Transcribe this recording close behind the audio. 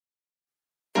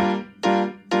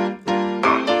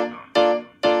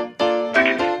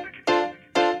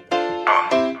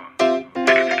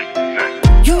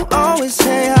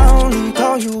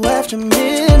after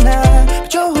midnight,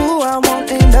 but you're who I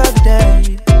want another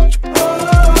day.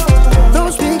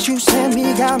 Those pics you sent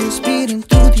me got me speeding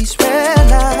through these red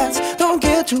lights. Don't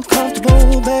get too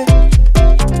comfortable, babe.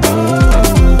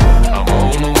 I'm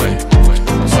on the way.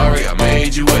 I'm sorry I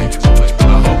made you wait.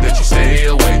 I hope that you stay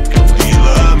awake. Do you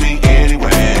love me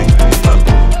anyway?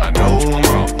 I know I'm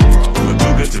wrong, but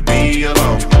too good to be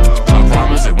alone. I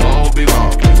promise it won't be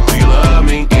long. Do you love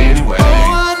me anyway?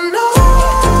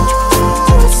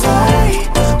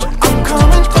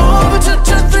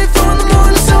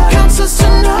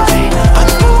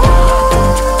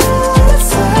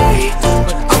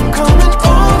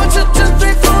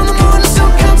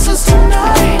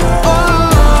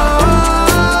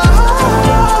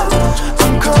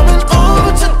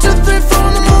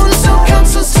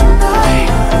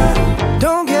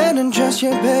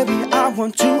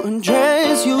 Want to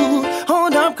undress you.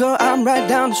 Hold up, girl, I'm right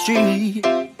down the street.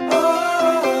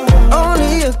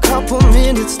 Only a couple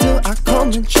minutes till I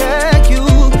come and check you.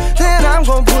 Then I'm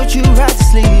gonna put you right to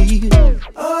sleep.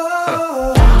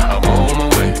 I'm on my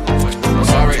way. I'm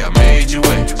sorry I made you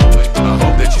wait. I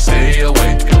hope that you stay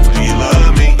awake. Do you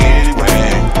love me anyway?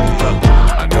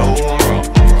 I know I'm wrong,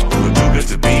 but too good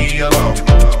to be alone.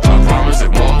 I promise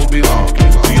it won't be long.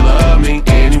 Do you love me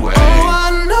anyway?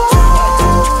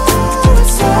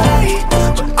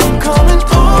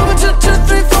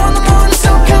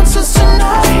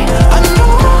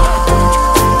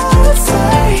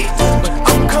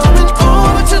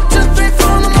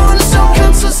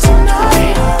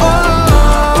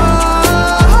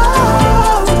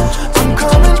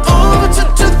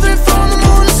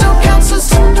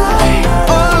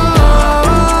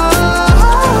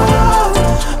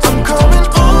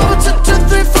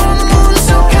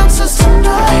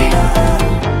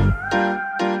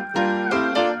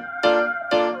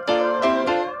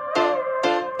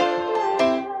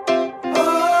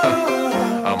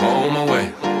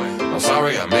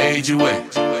 You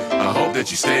wait. I hope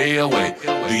that you stay awake.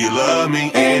 Do you love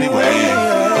me anyway?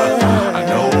 I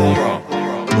know I'm wrong,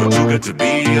 but too good to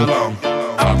be alone.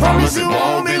 I promise it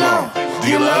won't be long. Do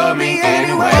you love me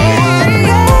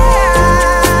anyway?